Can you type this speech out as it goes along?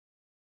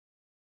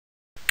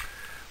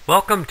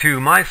Welcome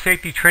to My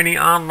Safety Training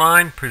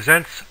Online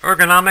presents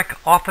Ergonomic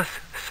Office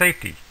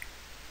Safety.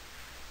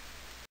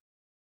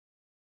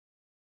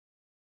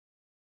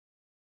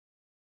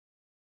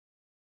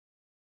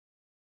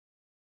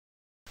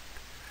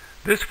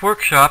 This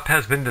workshop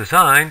has been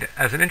designed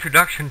as an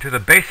introduction to the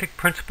basic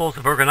principles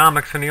of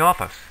ergonomics in the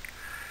office.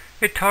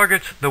 It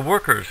targets the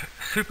workers,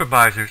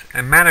 supervisors,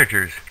 and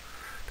managers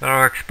that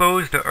are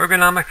exposed to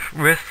ergonomic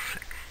risks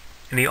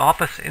in the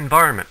office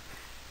environment.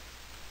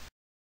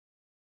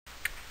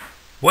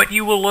 What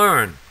you will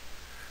learn.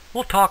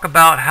 We'll talk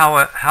about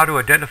how to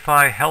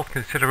identify health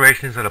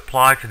considerations that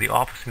apply to the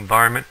office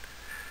environment,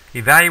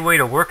 evaluate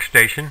a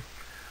workstation,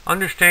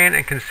 understand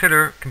and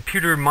consider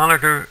computer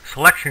monitor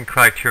selection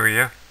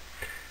criteria,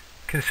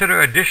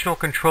 consider additional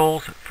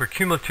controls for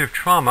cumulative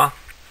trauma,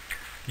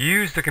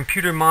 use the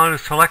computer monitor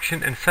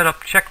selection and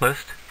setup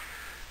checklist,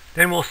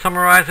 then we'll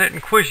summarize it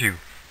and quiz you.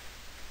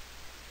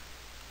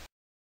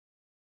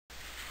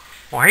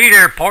 Well, hey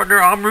there,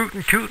 partner. I'm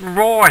Rootin' Tootin'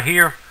 Roy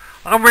here.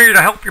 I'm ready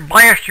to help you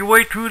blast your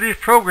way through this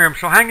program,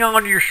 so hang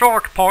on to your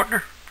socks,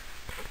 partner.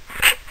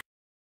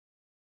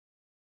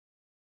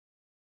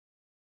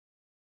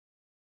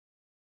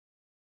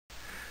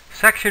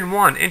 Section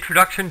 1,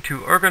 Introduction to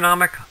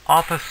Ergonomic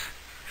Office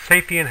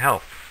Safety and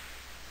Health.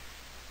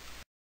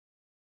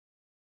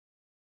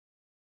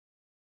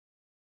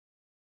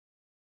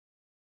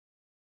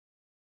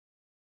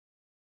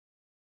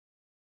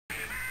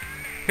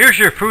 Here's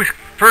your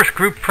first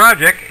group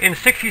project. In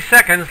 60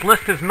 seconds,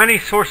 list as many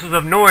sources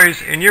of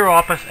noise in your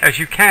office as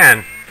you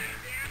can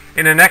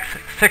in the next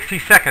 60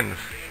 seconds.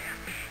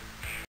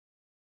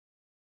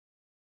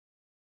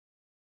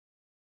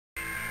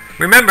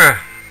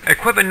 Remember,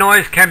 equipment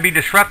noise can be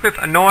disruptive,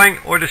 annoying,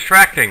 or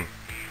distracting.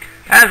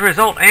 As a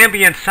result,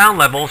 ambient sound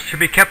levels should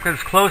be kept as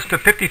close to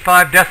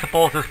 55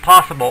 decibels as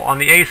possible on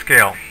the A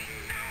scale.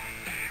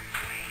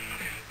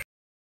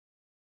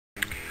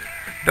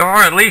 There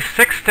are at least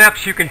 6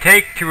 steps you can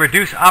take to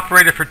reduce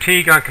operator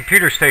fatigue on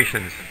computer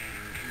stations.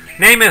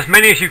 Name as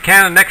many as you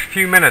can in the next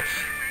few minutes.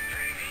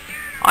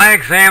 Eye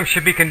exams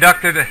should be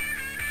conducted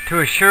to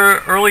assure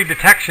early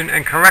detection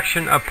and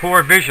correction of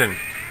poor vision.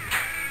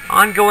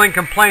 Ongoing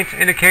complaints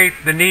indicate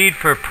the need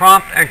for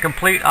prompt and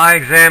complete eye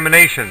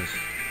examinations.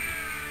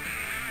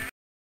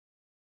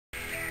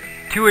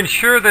 To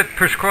ensure that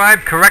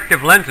prescribed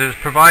corrective lenses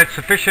provide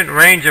sufficient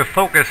range of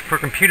focus for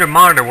computer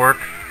monitor work,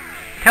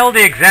 tell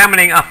the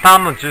examining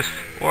ophthalmologist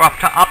or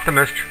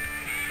optometrist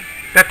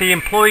that the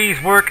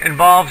employee's work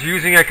involves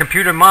using a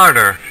computer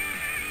monitor.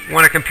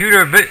 When a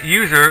computer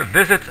user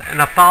visits an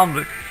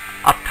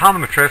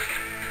optometrist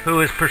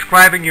who is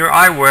prescribing your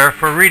eyewear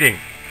for reading,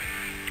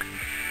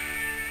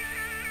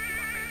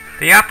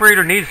 the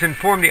operator needs to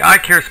inform the eye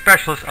care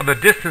specialist of the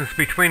distance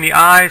between the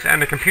eyes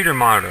and the computer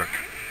monitor.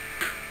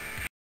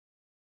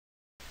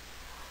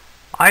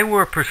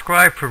 Eyewear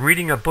prescribed for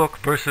reading a book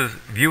versus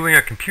viewing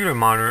a computer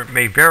monitor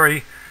may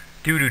vary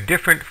due to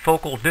different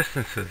focal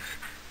distances.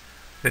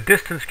 The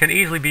distance can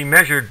easily be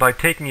measured by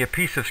taking a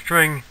piece of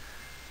string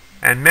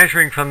and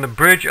measuring from the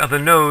bridge of the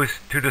nose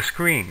to the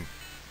screen.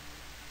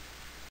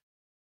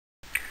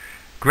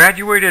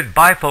 Graduated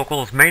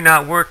bifocals may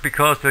not work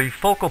because the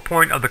focal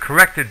point of the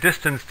corrected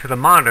distance to the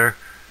monitor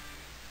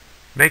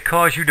may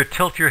cause you to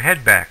tilt your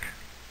head back.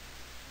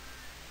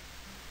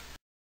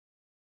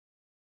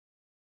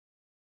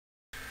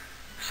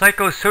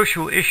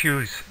 Psychosocial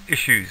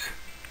issues.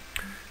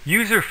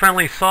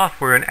 User-friendly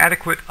software and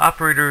adequate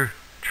operator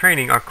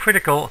training are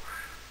critical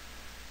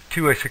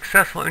to a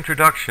successful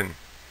introduction.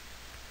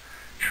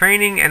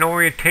 Training and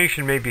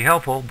orientation may be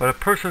helpful, but a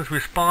person's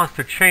response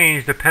to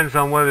change depends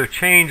on whether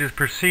change is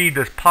perceived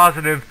as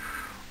positive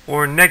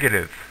or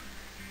negative.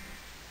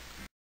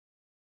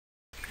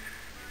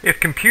 If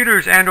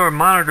computers and/or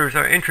monitors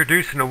are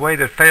introduced in a way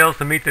that fails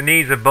to meet the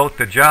needs of both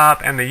the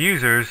job and the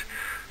users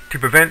to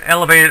prevent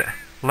elevated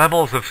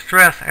levels of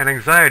stress and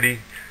anxiety,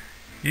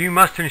 you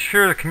must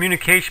ensure the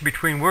communication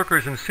between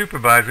workers and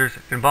supervisors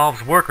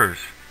involves workers.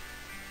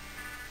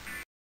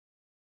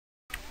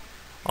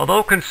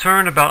 Although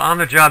concern about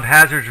on-the-job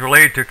hazards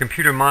related to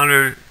computer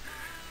monitor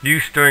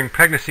use during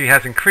pregnancy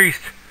has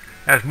increased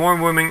as more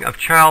women of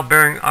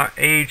childbearing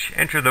age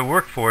enter the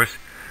workforce,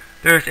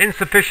 there is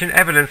insufficient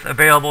evidence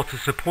available to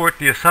support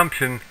the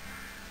assumption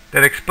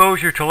that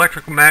exposure to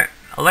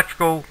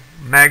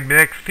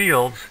electromagnetic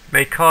fields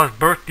may cause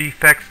birth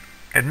defects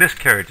and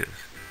miscarriages.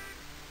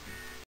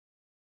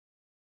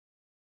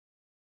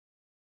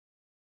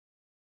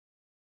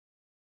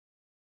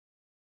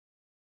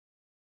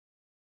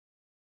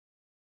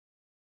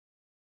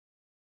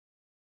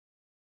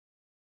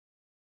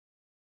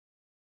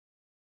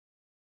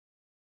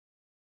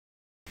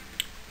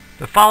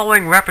 The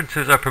following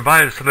references are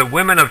provided so that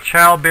women of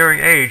childbearing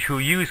age who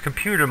use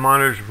computer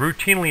monitors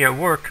routinely at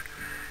work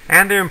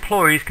and their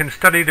employees can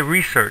study the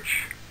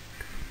research.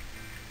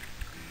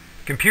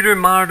 Computer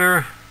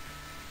monitors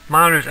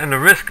and the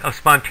Risk of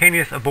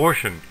Spontaneous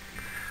Abortion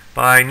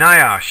by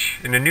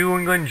Nyash in the New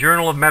England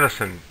Journal of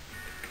Medicine.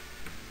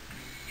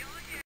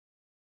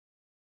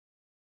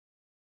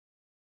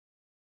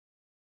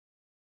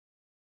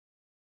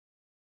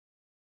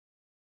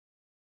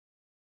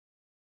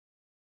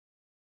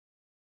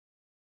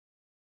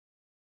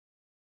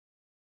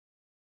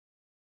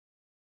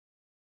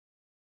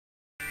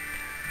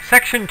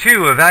 Section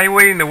 2,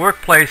 Evaluating the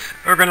Workplace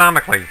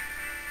Ergonomically.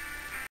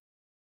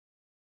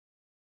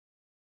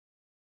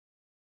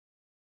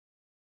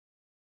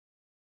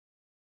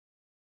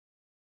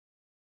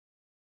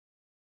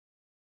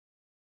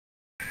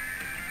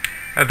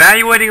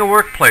 Evaluating a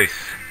workplace.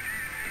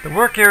 The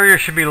work area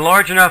should be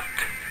large enough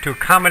to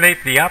accommodate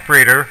the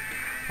operator,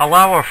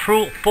 allow a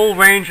full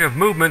range of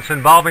movements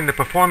involving the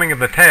performing of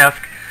the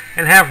task,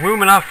 and have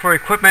room enough for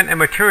equipment and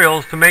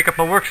materials to make up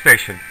a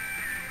workstation.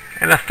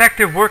 An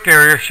effective work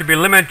area should be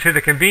limited to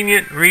the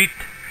convenient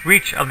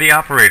reach of the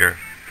operator.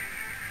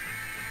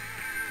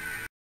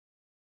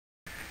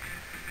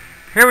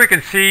 Here we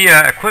can see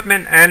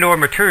equipment and or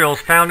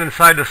materials found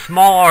inside the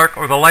small arc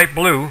or the light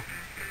blue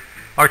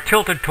are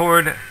tilted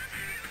toward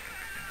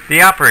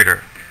the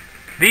operator.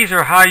 These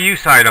are high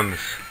use items.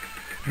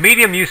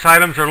 Medium use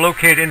items are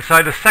located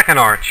inside the second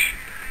arch,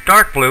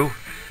 dark blue,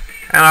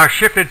 and are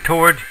shifted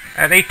toward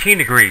at 18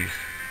 degrees.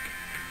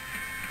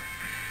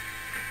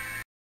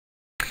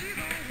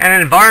 An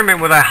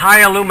environment with a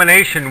high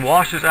illumination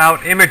washes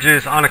out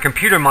images on a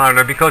computer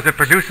monitor because it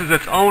produces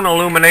its own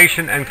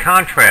illumination and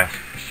contrast.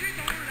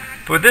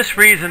 For this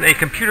reason, a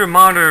computer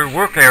monitor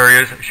work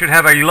areas should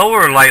have a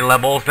lower light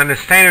levels than the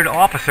standard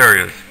office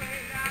areas.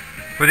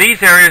 For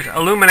these areas,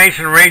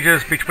 illumination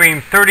ranges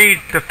between 30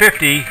 to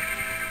 50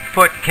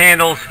 foot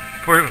candles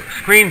for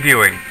screen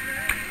viewing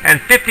and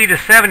 50 to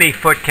 70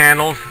 foot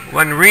candles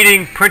when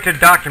reading printed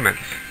documents.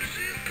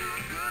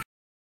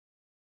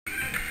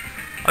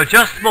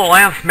 Adjustable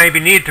lamps may be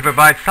needed to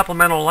provide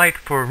supplemental light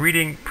for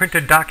reading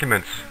printed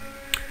documents.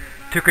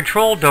 To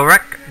control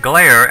direct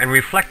glare and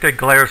reflected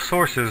glare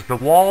sources, the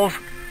walls,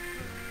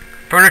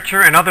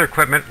 furniture, and other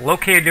equipment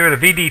located near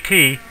the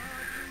VDT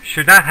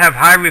should not have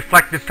high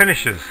reflective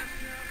finishes.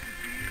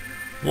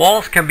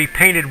 Walls can be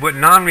painted with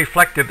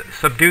non-reflective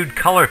subdued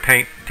color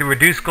paint to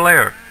reduce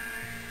glare.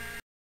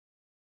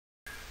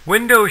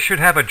 Windows should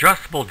have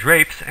adjustable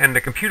drapes, and the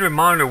computer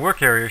monitor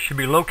work area should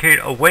be located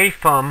away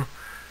from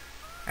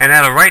and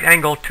at a right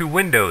angle to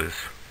windows.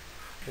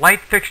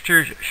 Light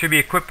fixtures should be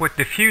equipped with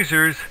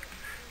diffusers,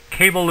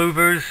 cable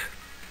louvers,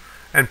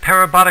 and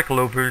parabolic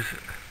louvers,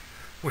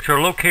 which are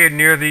located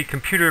near the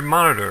computer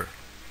monitor.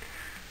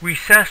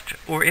 Recessed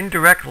or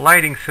indirect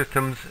lighting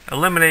systems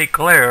eliminate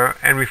glare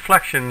and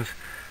reflections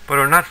but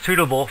are not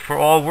suitable for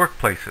all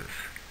workplaces.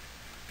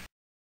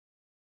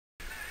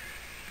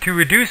 To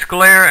reduce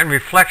glare and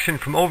reflection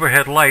from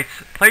overhead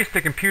lights, place the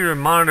computer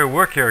monitor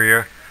work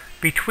area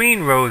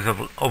between rows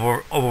of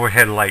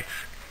overhead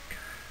lights.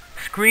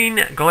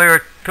 Screen glare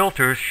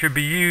filters should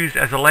be used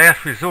as a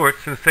last resort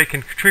since they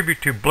can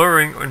contribute to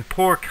blurring and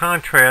poor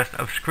contrast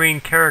of screen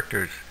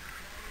characters.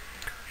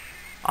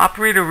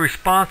 Operator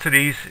response to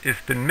these has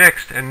been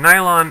mixed, and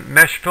nylon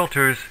mesh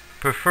filters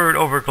preferred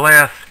over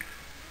glass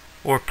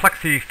or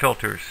plexi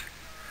filters.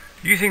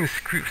 Using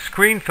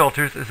screen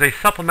filters is a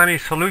supplementary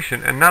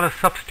solution and not a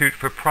substitute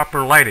for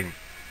proper lighting.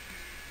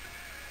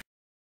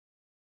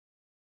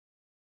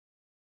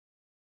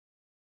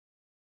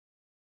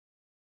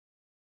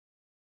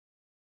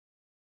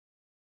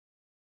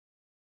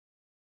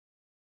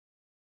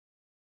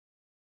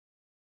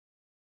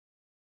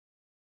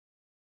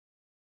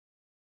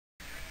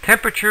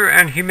 Temperature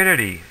and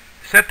humidity.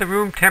 Set the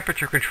room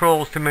temperature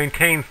controls to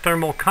maintain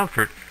thermal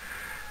comfort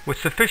with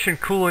sufficient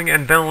cooling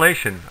and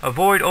ventilation.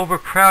 Avoid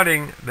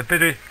overcrowding the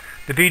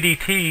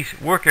VDT's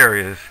work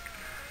areas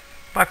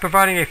by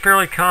providing a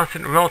fairly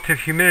constant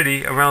relative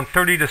humidity around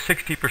 30 to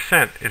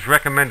 60% is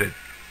recommended.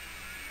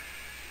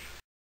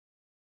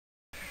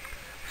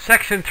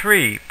 Section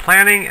 3.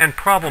 Planning and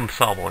Problem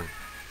Solving.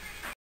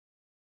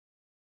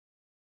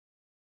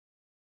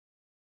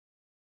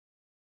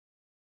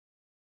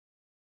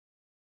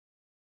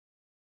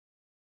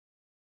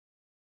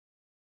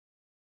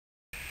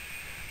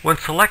 When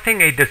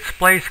selecting a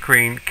display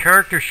screen,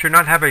 characters should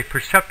not have a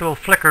perceptible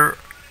flicker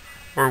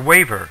or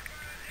waver.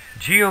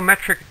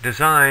 Geometric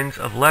designs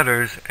of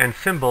letters and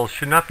symbols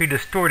should not be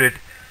distorted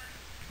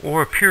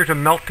or appear to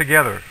melt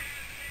together.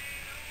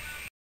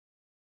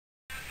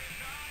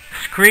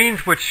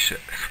 Screens which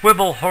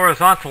swivel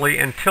horizontally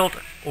and tilt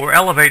or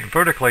elevate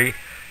vertically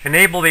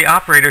enable the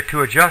operator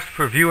to adjust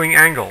for viewing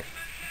angle.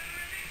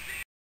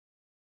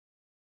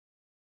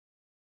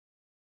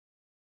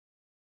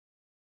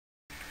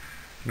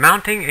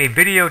 Mounting a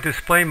video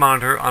display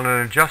monitor on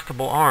an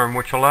adjustable arm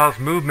which allows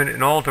movement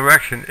in all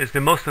directions is the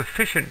most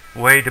efficient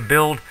way to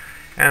build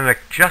an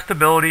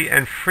adjustability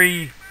and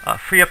free up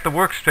the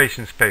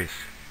workstation space.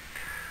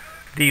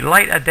 The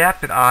light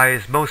adapted eye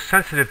is most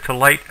sensitive to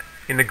light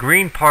in the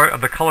green part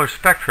of the color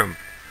spectrum,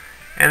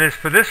 and it is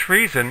for this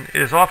reason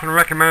it is often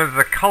recommended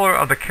that the color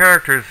of the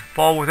characters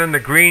fall within the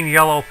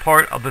green-yellow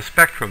part of the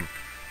spectrum.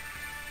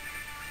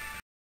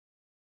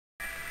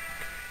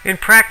 In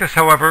practice,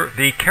 however,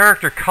 the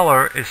character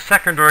color is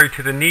secondary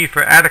to the need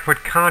for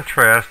adequate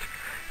contrast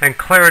and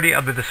clarity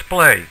of the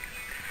display.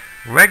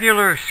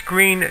 Regular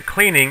screen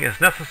cleaning is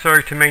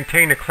necessary to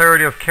maintain the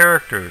clarity of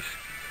characters.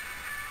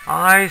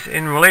 Eyes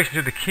in relation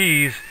to the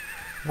keys.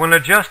 When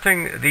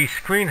adjusting the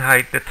screen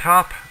height, the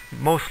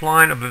topmost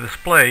line of the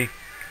display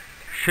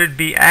should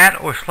be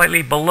at or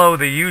slightly below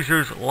the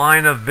user's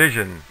line of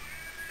vision.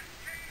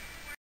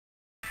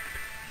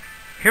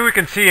 Here we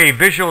can see a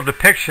visual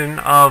depiction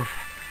of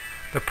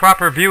the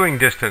proper viewing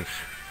distance.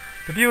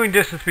 The viewing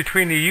distance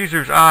between the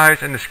user's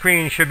eyes and the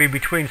screen should be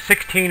between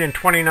 16 and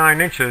 29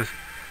 inches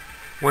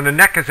when the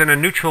neck is in a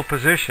neutral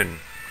position.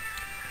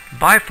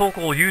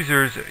 Bifocal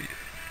users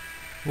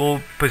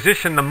will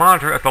position the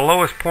monitor at the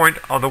lowest point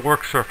of the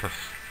work surface.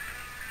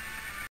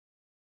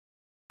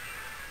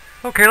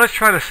 Okay, let's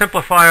try to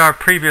simplify our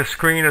previous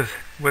screen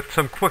with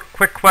some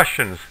quick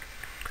questions.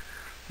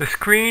 The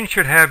screen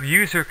should have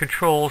user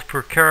controls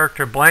per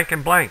character blank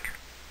and blank.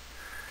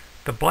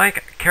 The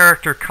blank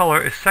character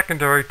color is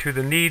secondary to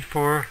the need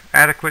for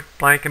adequate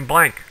blank and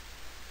blank.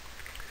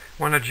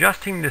 When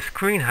adjusting the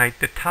screen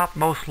height, the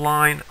topmost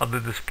line of the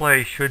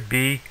display should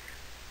be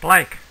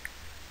blank.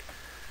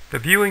 The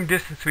viewing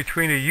distance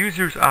between the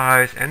user's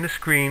eyes and the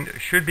screen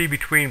should be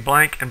between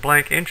blank and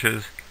blank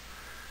inches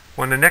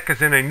when the neck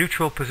is in a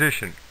neutral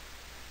position.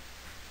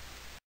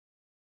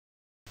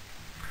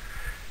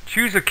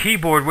 Choose a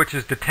keyboard which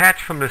is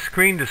detached from the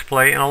screen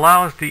display and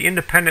allows the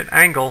independent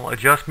angle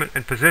adjustment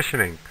and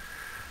positioning.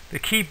 The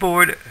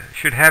keyboard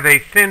should have a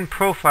thin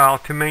profile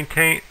to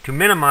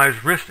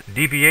minimize wrist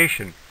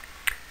deviation.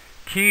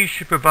 Keys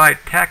should provide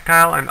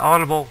tactile and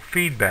audible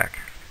feedback.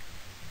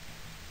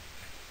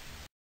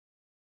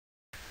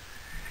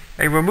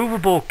 A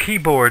removable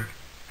keyboard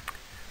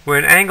with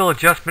an angle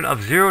adjustment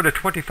of 0 to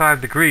 25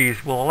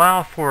 degrees will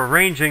allow for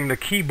arranging the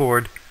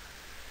keyboard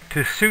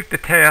to suit the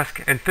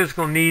task and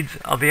physical needs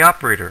of the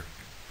operator.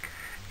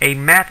 A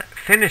matte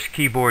finish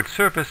keyboard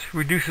surface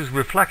reduces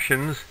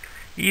reflections,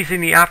 easing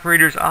the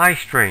operator's eye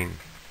strain.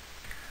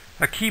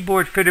 A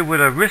keyboard fitted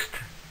with a wrist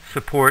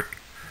support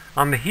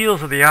on the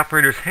heels of the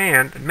operator's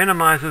hand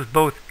minimizes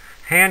both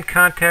hand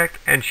contact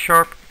and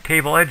sharp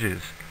table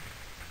edges.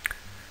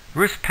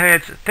 Wrist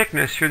pad's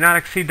thickness should not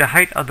exceed the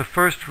height of the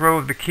first row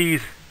of the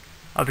keys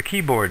of the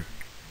keyboard.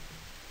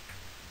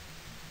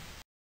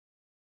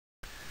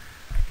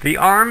 The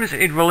arms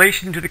in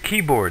relation to the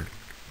keyboard.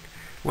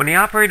 When the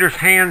operator's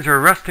hands are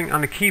resting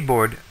on the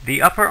keyboard,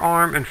 the upper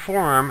arm and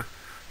forearm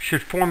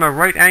should form a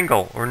right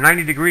angle or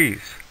 90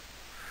 degrees.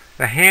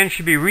 The hand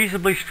should be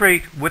reasonably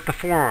straight with the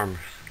forearms.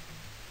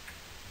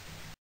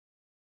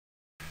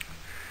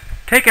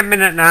 Take a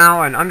minute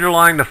now and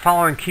underline the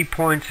following key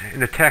points in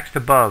the text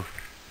above.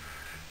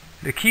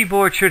 The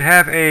keyboard should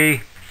have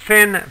a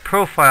thin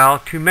profile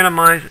to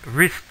minimize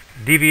wrist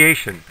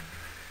deviation.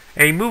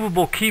 A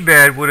movable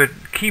keyboard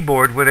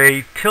with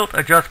a tilt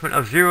adjustment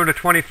of 0 to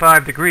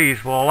 25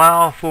 degrees will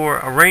allow for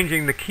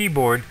arranging the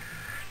keyboard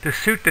to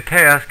suit the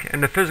task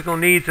and the physical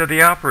needs of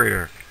the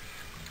operator.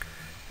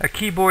 A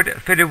keyboard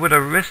fitted with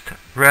a wrist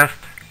rest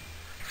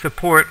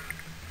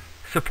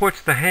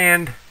supports the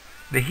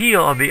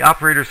heel of the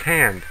operator's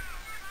hand.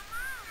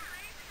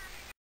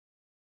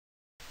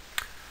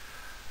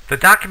 The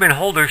document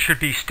holder should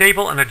be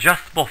stable and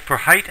adjustable for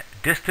height,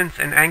 distance,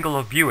 and angle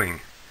of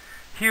viewing.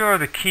 Here are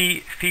the key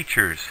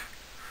features.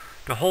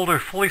 The holder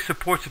fully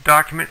supports the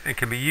document and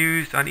can be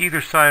used on either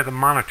side of the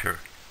monitor.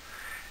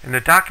 And the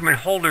document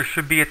holder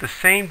should be at the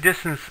same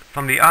distance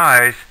from the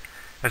eyes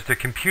as the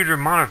computer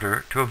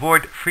monitor to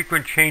avoid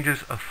frequent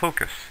changes of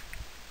focus.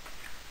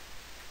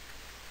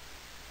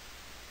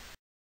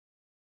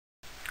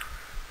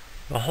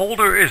 The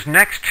holder is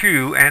next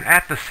to and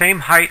at the same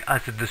height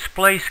as the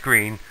display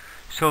screen,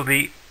 so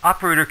the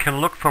operator can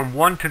look from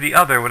one to the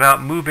other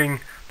without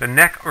moving the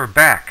neck or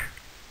back.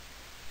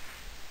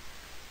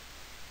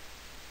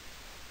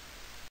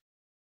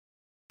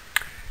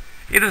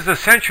 It is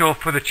essential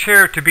for the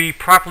chair to be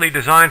properly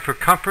designed for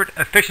comfort,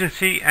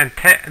 efficiency, and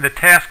the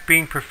task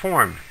being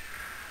performed.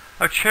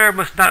 A chair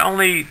must not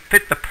only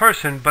fit the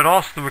person, but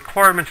also the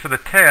requirements for the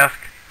task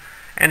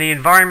and the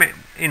environment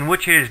in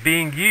which it is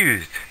being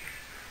used.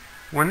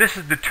 When this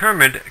is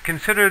determined,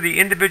 consider the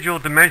individual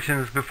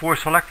dimensions before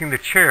selecting the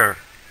chair.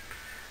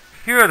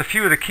 Here are the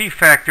few of the key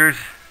factors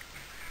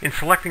in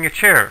selecting a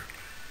chair.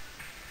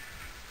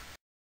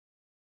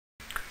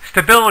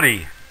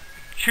 Stability.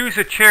 Choose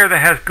a chair that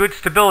has good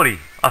stability,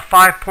 a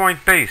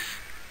 5-point base.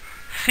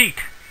 Seat.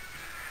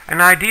 An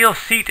ideal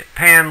seat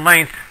pan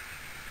length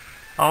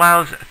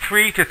allows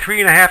 3 to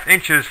 3.5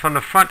 inches from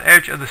the front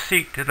edge of the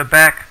seat to the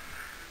back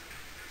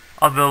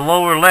of the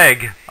lower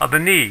leg of the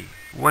knee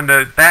when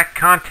the back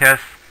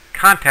contacts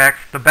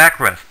the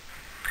backrest.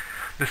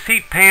 The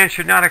seat pan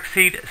should not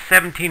exceed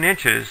 17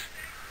 inches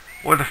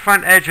or the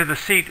front edge of the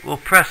seat will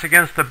press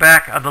against the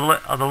back of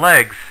the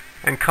legs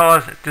and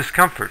cause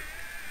discomfort.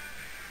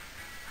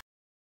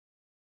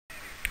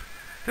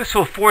 This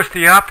will force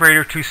the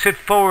operator to sit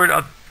forward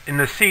in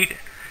the seat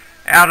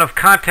out of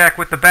contact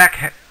with the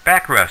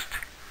backrest.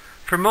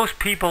 For most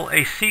people,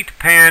 a seat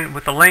pan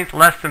with a length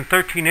less than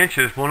 13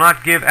 inches will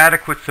not give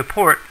adequate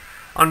support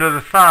under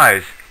the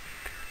thighs,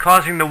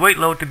 causing the weight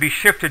load to be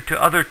shifted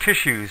to other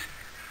tissues,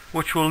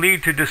 which will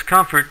lead to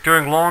discomfort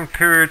during long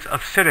periods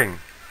of sitting.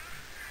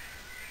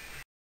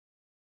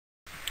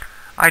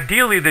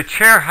 Ideally, the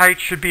chair height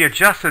should be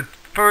adjusted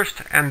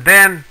first and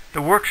then the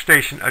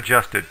workstation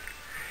adjusted.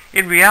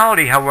 In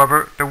reality,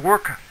 however, the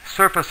work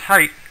surface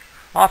height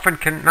often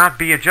cannot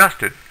be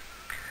adjusted.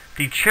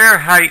 The chair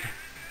height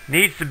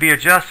needs to be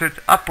adjusted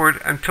upward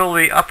until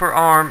the upper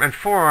arm and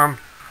forearm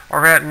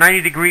are at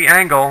 90-degree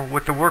angle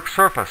with the work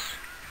surface.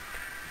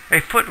 A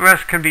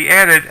footrest can be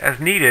added as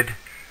needed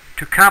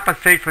to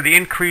compensate for the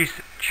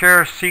increased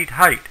chair seat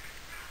height.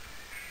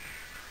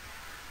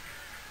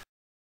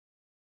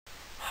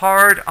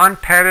 Hard,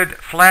 unpadded,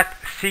 flat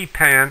seat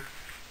pants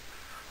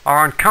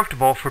are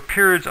uncomfortable for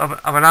periods of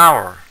an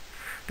hour.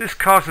 This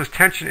causes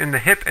tension in the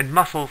hip and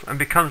muscles and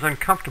becomes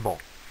uncomfortable.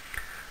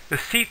 The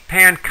seat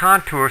pan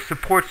contour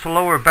supports the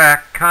lower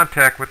back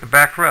contact with the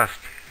backrest.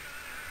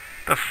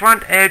 The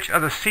front edge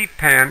of the seat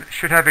pan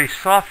should have a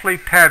softly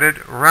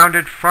padded,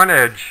 rounded front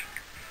edge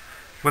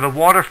with a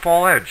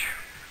waterfall edge.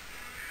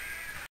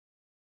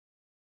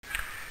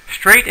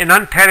 Straight and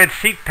unpadded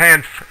seat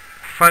pan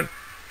front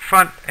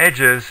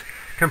edges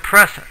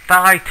compress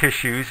thigh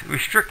tissues,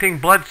 restricting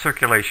blood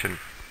circulation.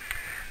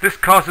 This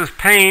causes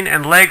pain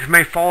and legs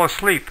may fall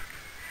asleep.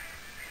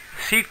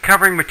 Seat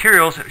covering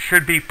materials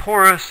should be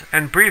porous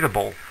and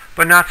breathable,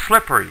 but not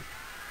slippery.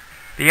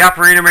 The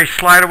operator may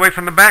slide away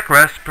from the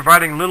backrest,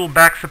 providing little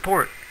back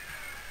support.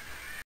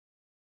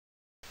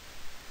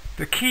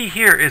 The key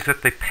here is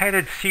that the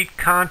padded seat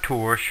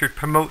contour should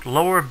promote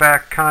lower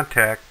back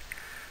contact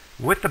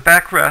with the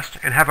backrest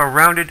and have a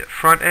rounded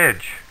front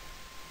edge.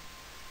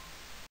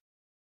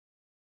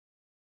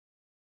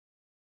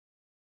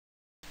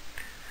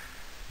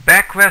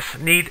 Backrests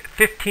need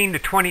 15 to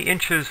 20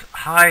 inches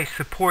high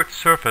support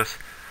surface,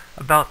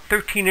 about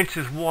 13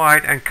 inches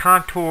wide, and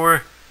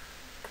contour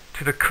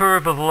to the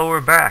curve of the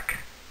lower back.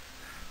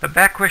 The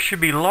backrest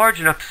should be large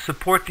enough to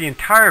support the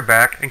entire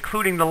back,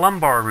 including the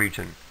lumbar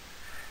region.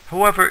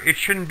 However, it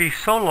shouldn't be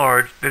so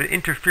large that it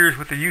interferes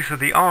with the use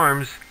of the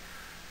arms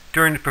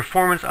during the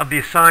performance of the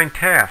assigned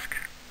task.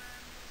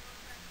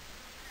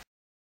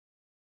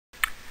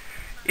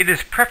 It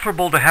is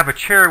preferable to have a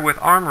chair with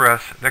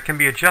armrests that can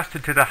be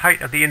adjusted to the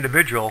height of the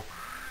individual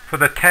for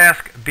the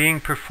task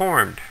being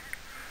performed.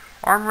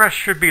 Armrests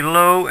should be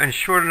low and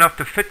short enough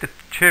to fit the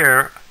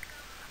chair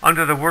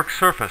under the work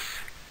surface,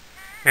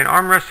 and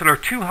armrests that are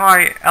too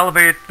high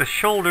elevate the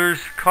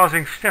shoulders,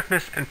 causing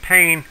stiffness and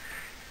pain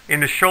in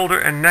the shoulder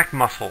and neck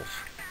muscles.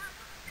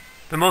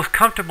 The most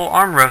comfortable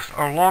armrests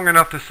are long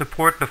enough to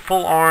support the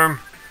full arm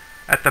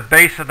at the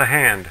base of the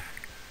hand.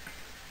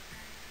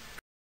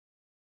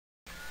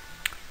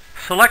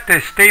 Select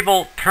a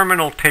stable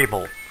terminal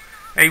table.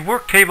 A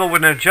work table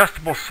with an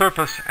adjustable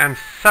surface and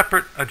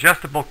separate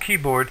adjustable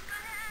keyboard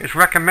is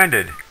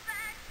recommended.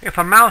 If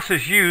a mouse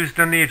is used,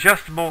 then the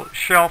adjustable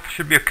shelf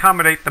should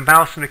accommodate the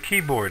mouse and the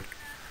keyboard.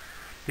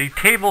 The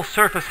table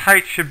surface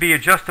height should be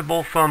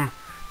adjustable from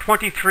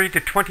 23 to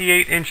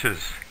 28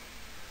 inches.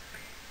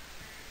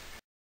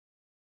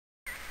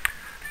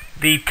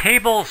 The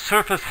table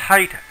surface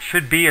height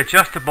should be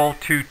adjustable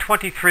to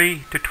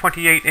 23 to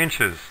 28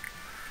 inches.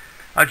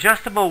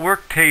 Adjustable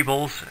work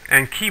tables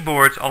and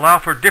keyboards allow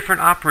for different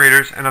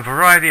operators and a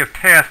variety of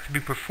tasks to be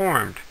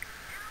performed.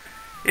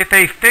 If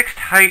a fixed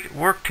height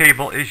work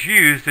table is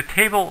used, the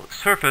table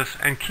surface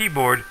and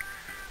keyboard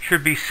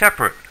should be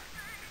separate.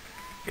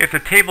 If the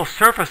table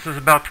surface is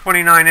about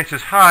 29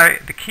 inches high,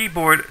 the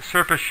keyboard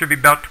surface should be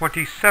about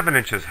 27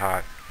 inches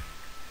high.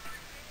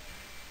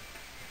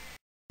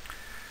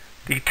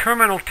 The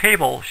terminal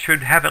table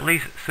should have at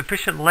least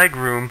sufficient leg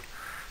room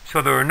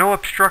so there are no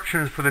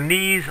obstructions for the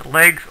knees,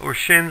 legs, or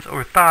shins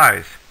or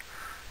thighs.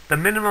 The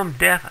minimum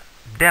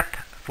depth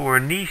for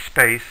knee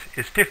space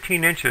is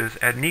 15 inches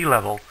at knee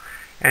level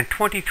and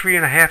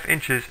 23.5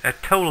 inches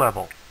at toe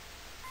level.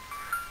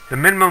 The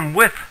minimum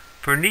width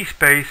for knee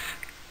space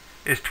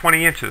is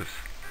 20 inches.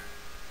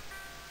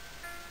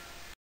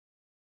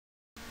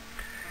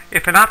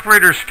 If an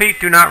operator's feet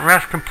do not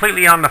rest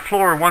completely on the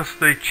floor once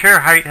the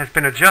chair height has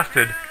been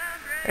adjusted,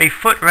 a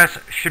footrest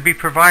should be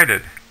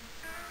provided.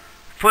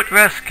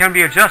 Footrests can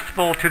be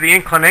adjustable to the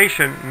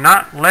inclination,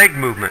 not leg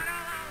movement,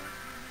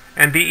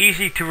 and be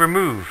easy to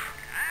remove.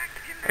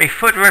 A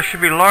footrest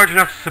should be large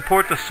enough to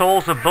support the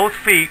soles of both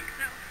feet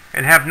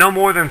and have no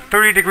more than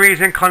 30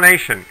 degrees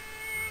inclination.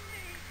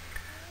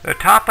 The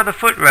top of the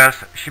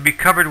footrest should be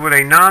covered with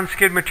a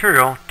non-skid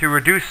material to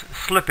reduce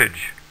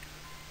slippage.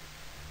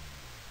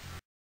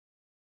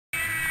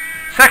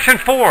 Section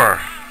 4.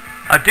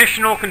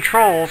 Additional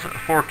controls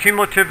for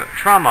cumulative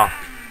trauma.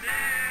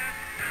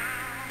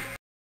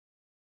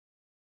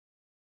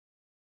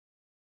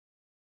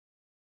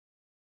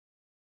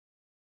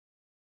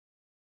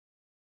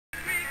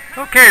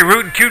 Okay,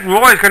 Root and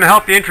Roy is going to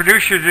help you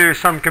introduce you to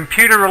some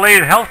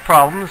computer-related health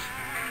problems,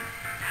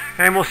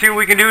 and we'll see what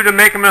we can do to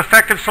make them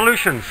effective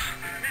solutions.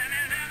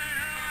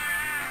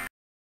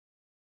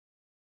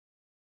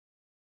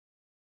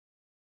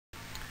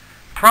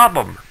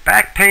 Problem: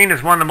 back pain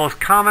is one of the most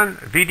common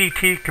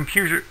VDT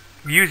computer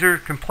user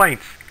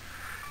complaints.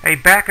 A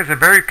back is a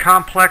very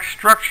complex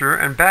structure,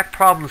 and back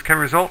problems can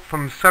result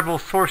from several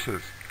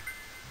sources.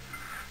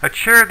 A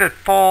chair that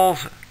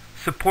falls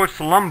supports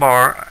the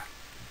lumbar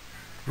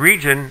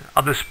region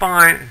of the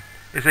spine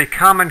is a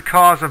common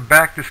cause of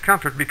back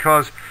discomfort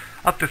because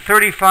up to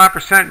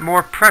 35%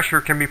 more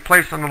pressure can be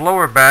placed on the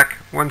lower back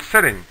when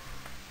sitting.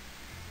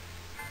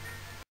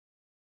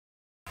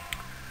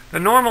 The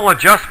normal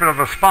adjustment of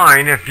the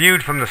spine, if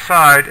viewed from the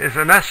side, is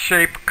an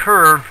S-shaped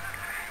curve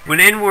with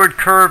an inward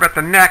curve at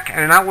the neck and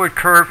an outward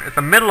curve at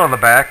the middle of the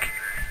back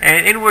and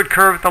an inward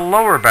curve at the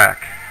lower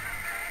back.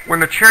 When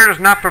the chair does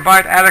not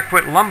provide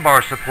adequate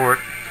lumbar support,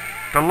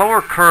 the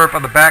lower curve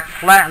of the back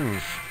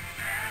flattens,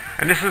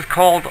 and this is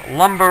called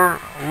lumbar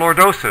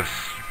lordosis.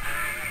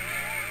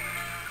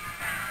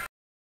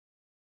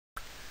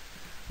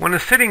 When the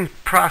sitting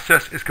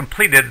process is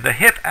completed, the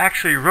hip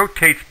actually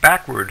rotates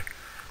backward,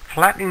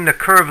 flattening the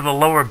curve of the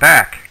lower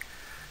back.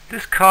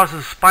 This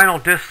causes spinal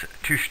discs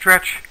to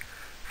stretch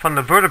from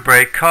the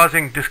vertebrae,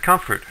 causing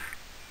discomfort.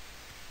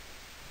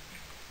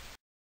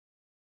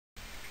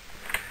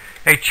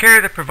 A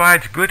chair that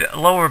provides good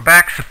lower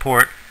back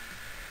support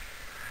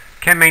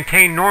can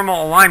maintain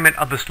normal alignment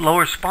of the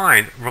lower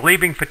spine,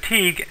 relieving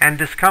fatigue and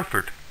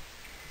discomfort.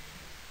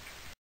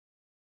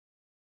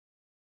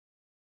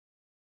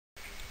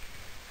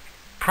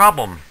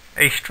 Problem: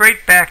 a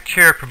straight back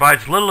chair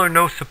provides little or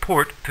no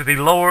support to the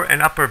lower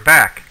and upper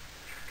back.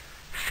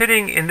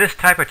 Sitting in this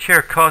type of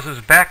chair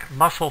causes back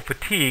muscle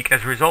fatigue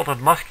as a result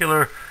of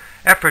muscular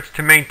efforts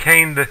to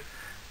maintain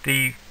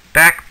the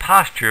back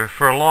posture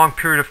for a long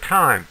period of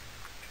time.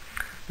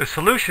 The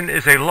solution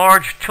is a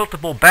large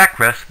tiltable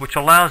backrest which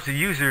allows the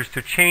users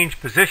to change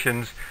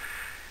positions,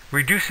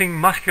 reducing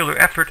muscular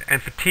effort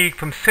and fatigue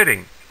from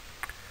sitting.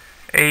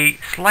 A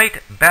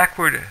slight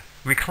backward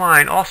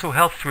recline also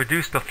helps to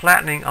reduce the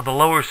flattening of the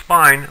lower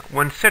spine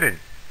when sitting.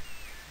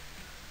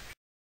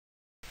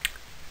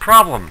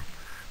 Problem: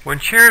 when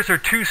chairs are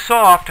too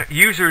soft,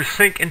 users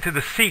sink into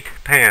the seat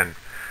pan.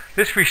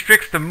 This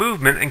restricts the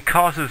movement and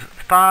causes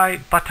thigh,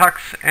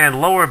 buttocks,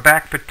 and lower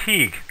back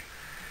fatigue.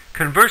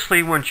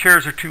 Conversely, when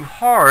chairs are too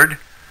hard,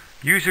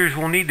 users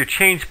will need to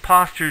change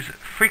postures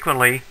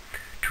frequently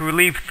to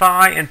relieve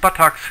thigh and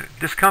buttocks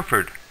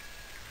discomfort.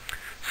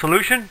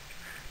 Solution: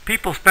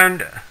 people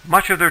spend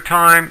much of their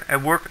time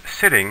at work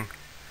sitting,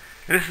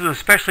 and this is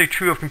especially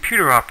true of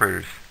computer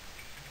operators.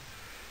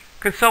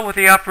 Consult with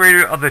the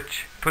operator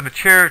for the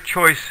chair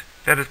choice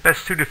that is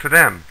best suited for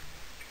them.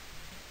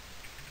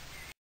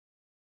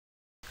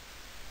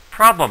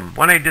 Problem: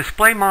 when a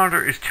display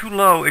monitor is too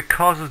low, it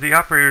causes the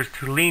operators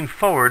to lean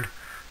forward,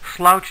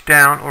 slouch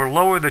down, or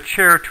lower the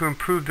chair to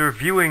improve their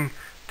viewing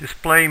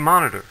display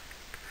monitor.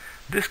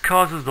 This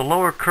causes the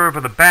lower curve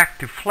of the back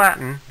to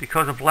flatten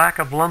because of lack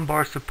of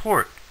lumbar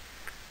support.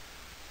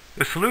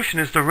 The solution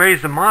is to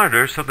raise the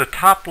monitor so the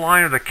top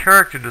line of the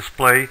character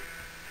display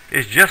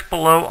is just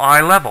below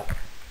eye level.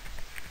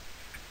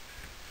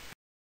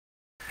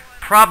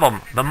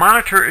 Problem: the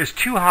monitor is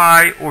too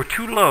high or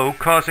too low,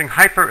 causing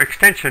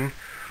hyperextension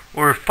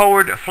or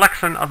forward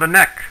flexion of the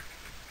neck.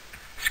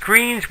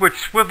 Screens which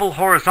swivel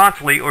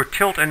horizontally or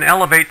tilt and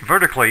elevate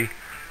vertically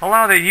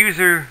allow the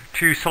user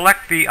to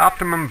select the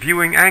optimum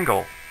viewing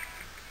angle.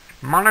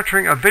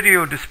 Monitoring a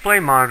video display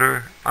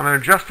monitor on an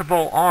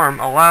adjustable arm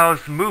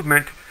allows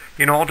movement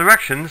in all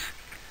directions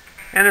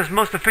and is the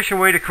most efficient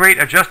way to create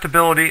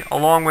adjustability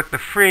along with the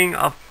freeing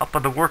up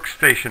of the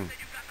workstation.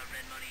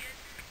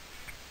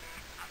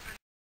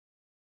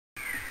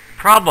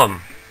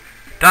 Problem: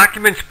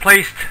 documents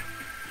placed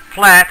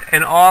flat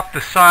and off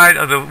the side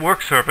of the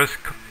work surface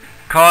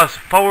cause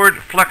forward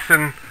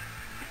flexion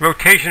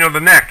rotation of the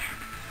neck.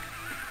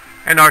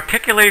 An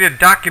articulated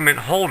document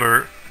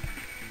holder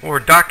or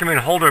document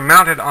holder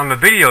mounted on the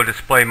video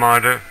display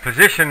monitor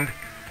positioned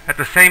at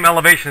the same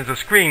elevation as the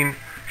screen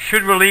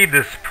should relieve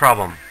this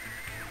problem.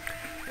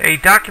 A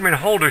document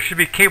holder should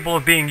be capable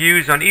of being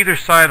used on either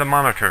side of the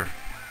monitor.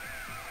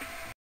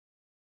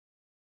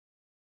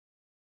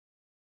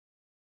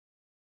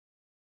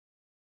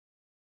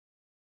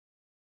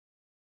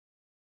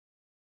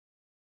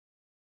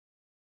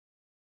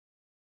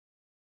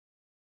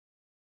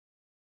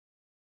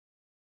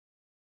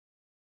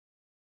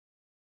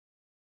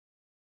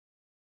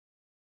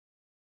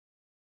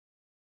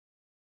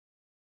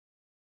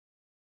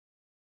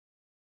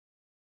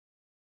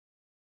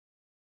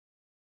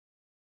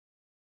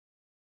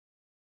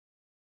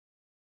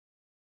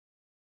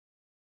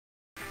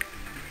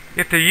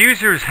 If the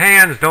user's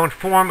hands don't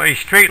form a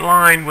straight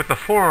line with the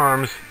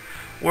forearms,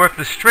 or if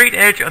the straight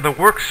edge of the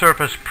work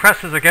surface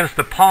presses against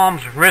the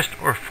palms, wrist,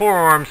 or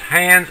forearms,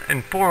 hands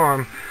and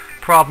forearm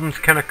problems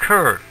can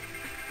occur.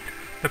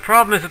 The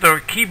problem is that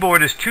the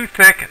keyboard is too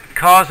thick,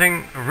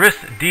 causing wrist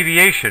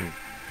deviation.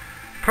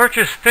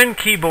 Purchase thin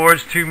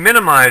keyboards to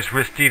minimize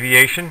wrist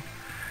deviation,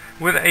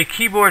 with a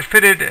keyboard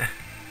fitted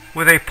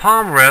with a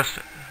palm rest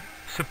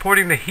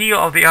supporting the heel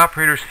of the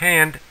operator's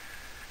hand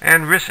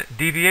and wrist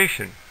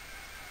deviation.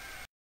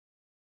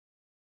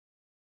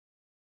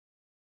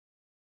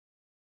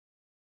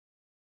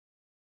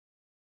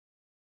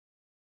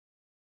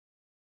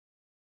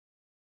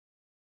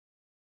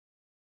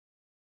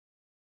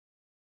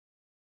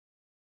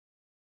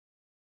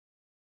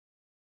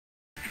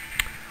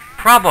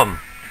 Problem: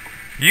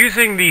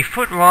 Using the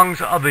foot rungs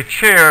of the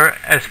chair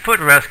as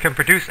footrest can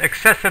produce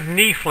excessive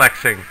knee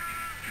flexing.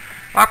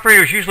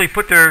 Operators usually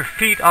put their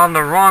feet on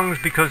the rungs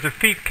because the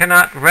feet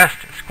cannot rest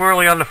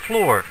squarely on the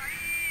floor.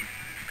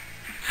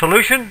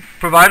 Solution: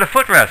 provide a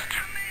footrest.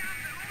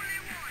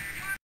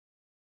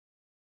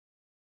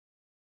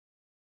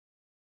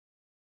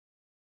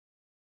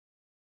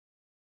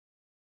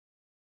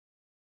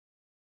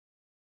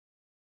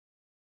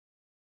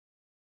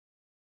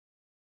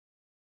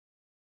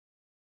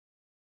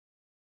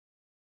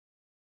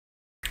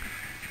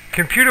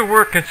 Computer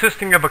work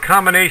consisting of a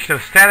combination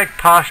of static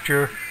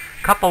posture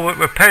coupled with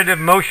repetitive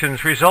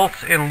motions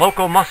results in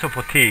local muscle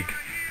fatigue.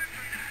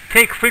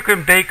 Take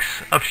frequent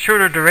breaks of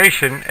shorter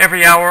duration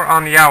every hour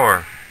on the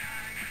hour.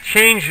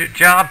 Change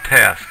job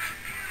tasks.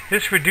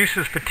 This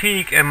reduces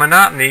fatigue and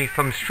monotony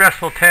from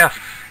stressful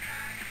tasks.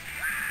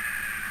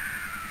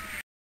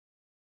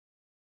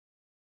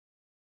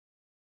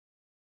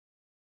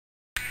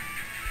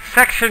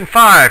 Section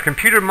 5.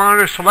 Computer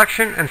monitor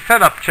selection and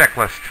setup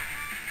checklist.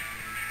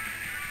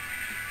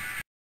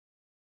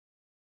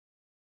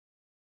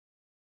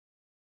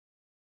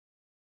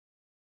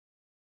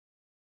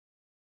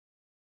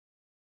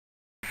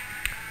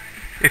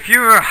 If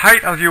your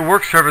height of your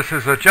work surface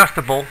is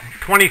adjustable,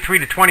 23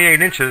 to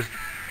 28 inches,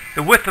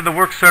 the width of the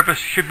work surface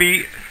should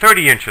be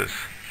 30 inches.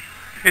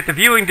 If the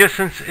viewing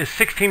distance is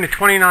 16 to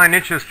 29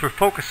 inches for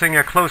focusing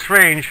at close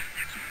range,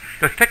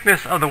 the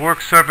thickness of the work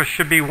surface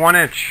should be 1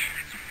 inch.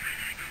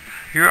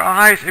 Your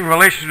eyes in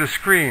relation to the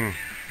screen.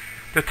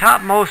 The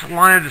topmost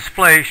line of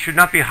display should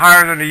not be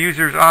higher than the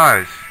user's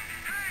eyes.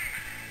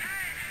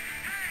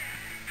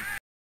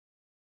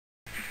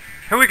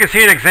 Here we can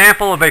see an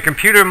example of a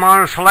computer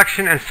monitor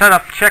selection and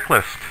setup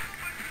checklist.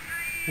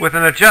 With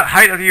an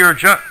height of your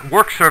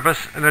work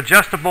surface an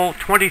adjustable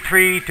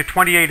 23 to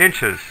 28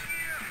 inches.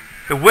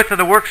 The width of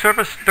the work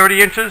surface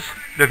 30 inches,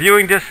 the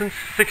viewing distance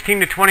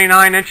 16 to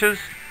 29 inches,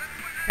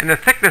 and the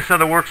thickness of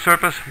the work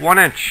surface 1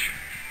 inch.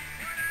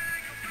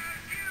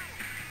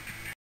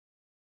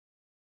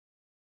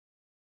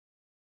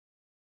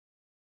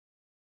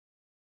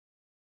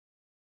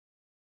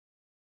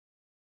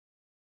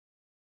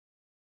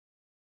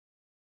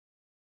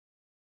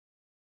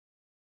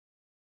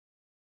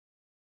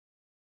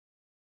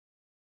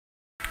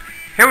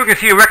 Here we can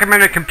see a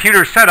recommended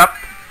computer setup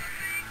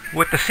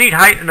with the seat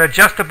height an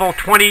adjustable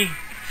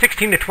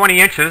 16 to 20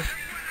 inches,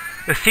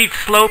 the seat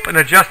slope an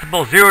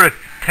adjustable 0 to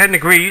 10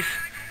 degrees,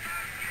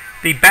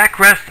 the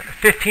backrest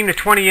 15 to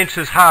 20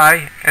 inches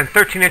high and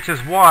 13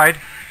 inches wide,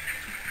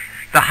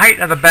 the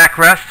height of the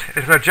backrest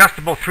is an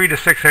adjustable 3 to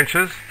 6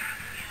 inches,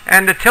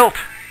 and the tilt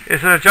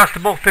is an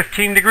adjustable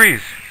 15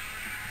 degrees.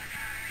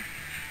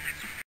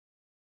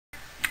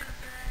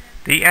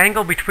 The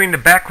angle between the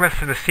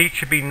backrest and the seat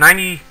should be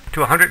 90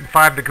 to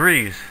 105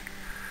 degrees.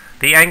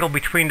 The angle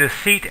between the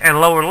seat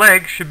and lower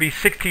leg should be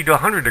 60 to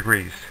 100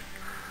 degrees.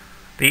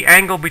 The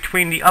angle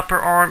between the upper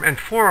arm and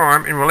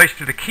forearm in relation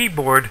to the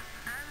keyboard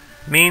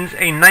means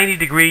a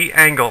 90-degree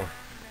angle.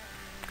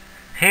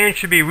 Hands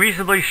should be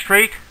reasonably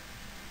straight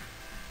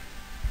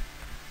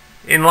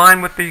in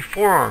line with the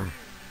forearm.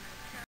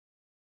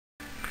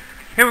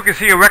 Here we can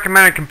see a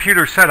recommended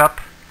computer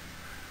setup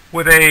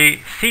with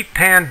a seat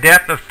pan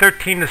depth of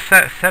 13 to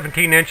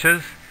 17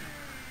 inches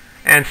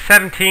and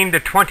 17 to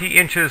 20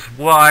 inches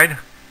wide,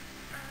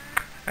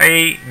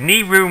 a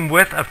knee room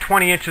width of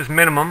 20 inches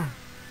minimum,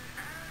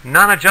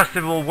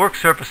 non-adjustable work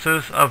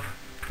surfaces of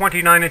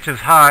 29 inches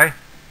high,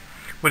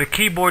 with a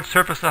keyboard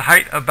surface a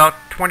height of about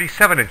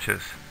 27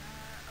 inches.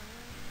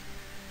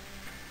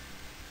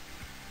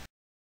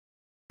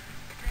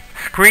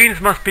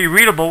 Screens must be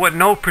readable with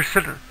no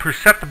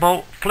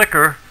perceptible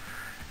flicker,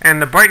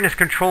 and the brightness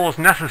control is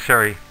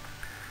necessary.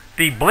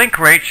 The blink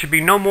rate should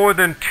be no more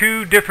than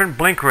 2 different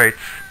blink rates,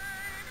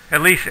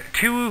 at least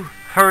 2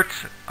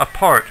 hertz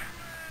apart.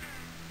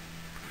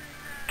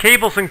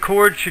 Cables and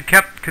cords should be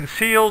kept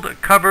concealed,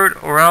 covered,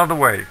 or out of the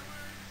way.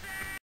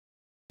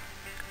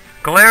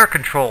 Glare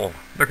control.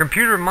 The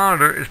computer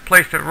monitor is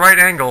placed at right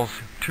angles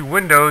to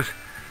windows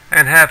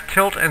and have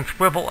tilt and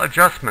swivel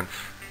adjustments.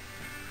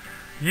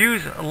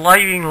 Use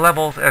lighting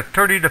levels at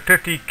 30 to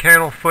 50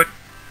 candle foot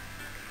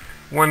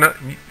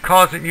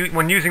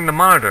when using the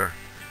monitor,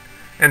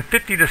 and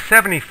 50 to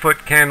 70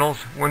 foot candles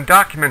when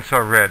documents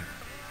are read.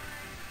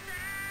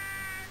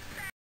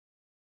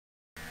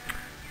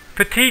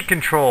 Fatigue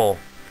control.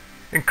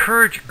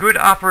 Encourage good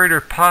operator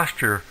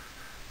posture,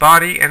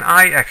 body and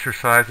eye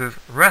exercises,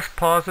 rest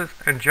pauses,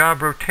 and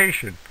job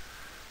rotation,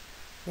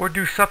 or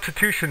do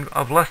substitution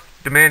of less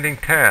demanding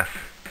tasks.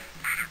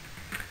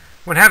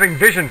 When having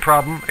vision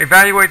problem,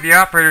 evaluate the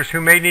operators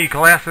who may need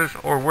glasses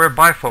or wear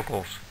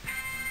bifocals.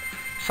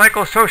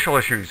 Psychosocial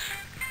issues.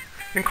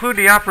 Include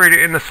the operator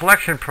in the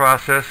selection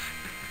process.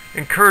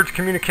 Encourage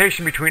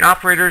communication between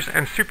operators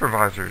and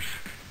supervisors.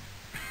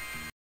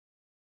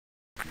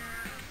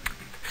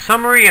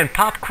 Summary and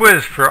pop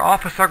quiz for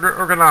office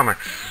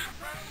ergonomics.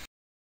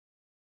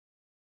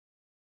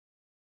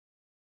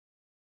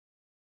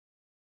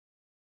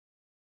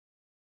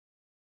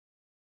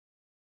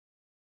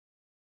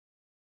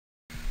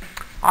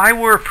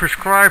 Eyewear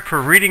prescribed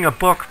for reading a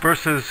book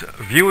versus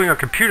viewing a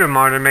computer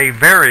monitor may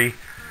vary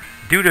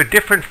due to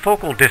different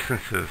focal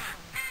distances.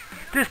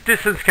 This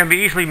distance can be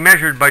easily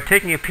measured by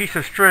taking a piece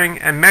of string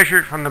and measure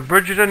it from the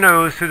bridge of the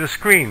nose to the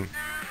screen.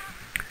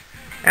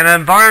 An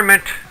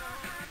environment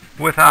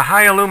with a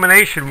high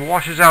illumination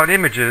washes out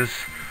images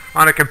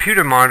on a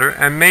computer monitor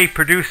and may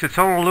produce its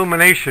own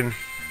illumination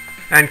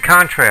and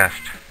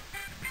contrast.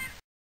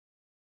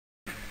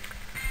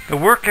 The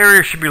work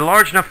area should be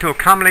large enough to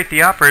accommodate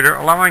the operator,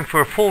 allowing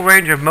for a full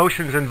range of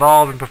motions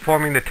involved in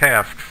performing the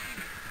tasks.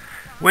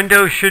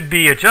 Windows should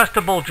be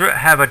adjustable,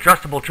 have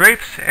adjustable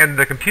drapes, and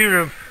the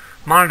computer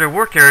monitor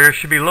work area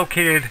should be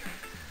located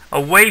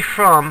away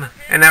from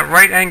and at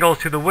right angles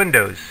to the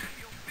windows.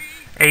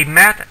 A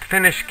matte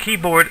finish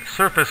keyboard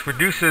surface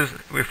reduces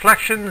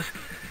reflections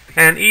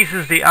and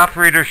eases the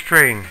operator's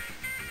strain.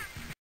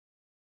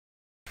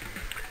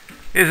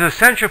 It is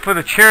essential for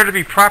the chair to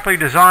be properly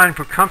designed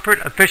for comfort,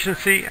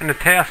 efficiency, and the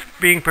task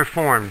being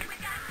performed.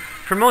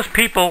 For most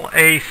people,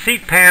 a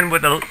seat pan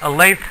with a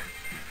length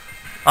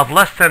of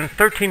less than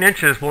 13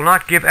 inches will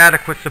not give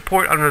adequate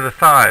support under the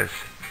thighs.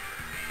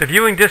 The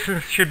viewing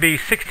distance should be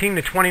 16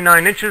 to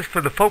 29 inches for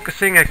the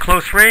focusing at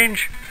close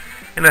range,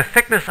 and the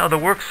thickness of the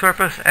work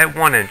surface at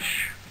 1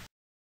 inch.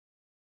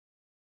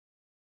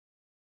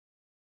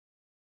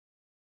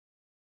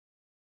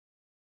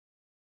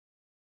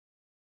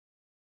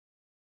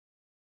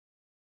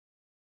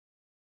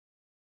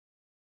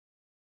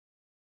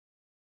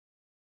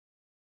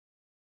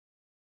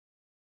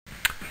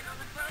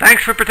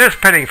 Thanks for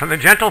participating from the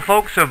gentle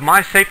folks of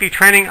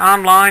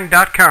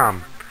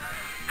MySafetyTrainingOnline.com.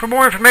 For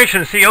more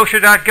information, see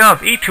OSHA.gov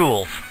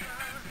eTools.